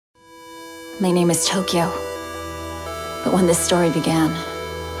My name is Tokyo. But when this story began,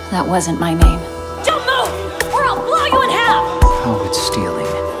 that wasn't my name. Don't move, or I'll blow you in half! Oh, it's stealing.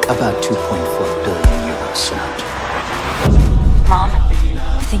 About 2.4 billion euros. Mom,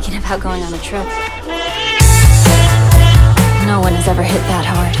 I'm thinking about going on a trip. No one has ever hit that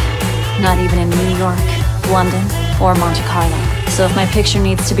hard. Not even in New York, London, or Monte Carlo. So if my picture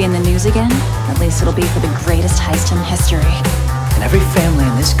needs to be in the news again, at least it'll be for the greatest heist in history. And every family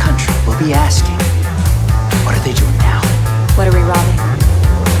in this country will be asking, what are they doing now? What are we robbing?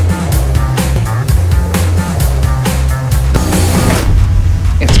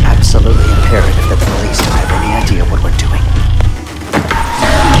 It's absolutely imperative that the police don't have any idea what we're doing.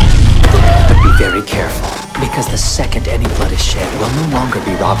 But be very careful, because the second any blood is shed, we'll no longer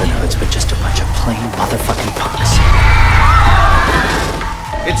be Robin Hoods, but just a bunch of plain motherfucking punks.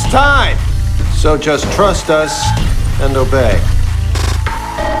 It's time! So just trust us and obey.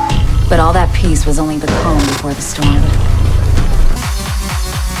 But all that peace was only the calm before the storm.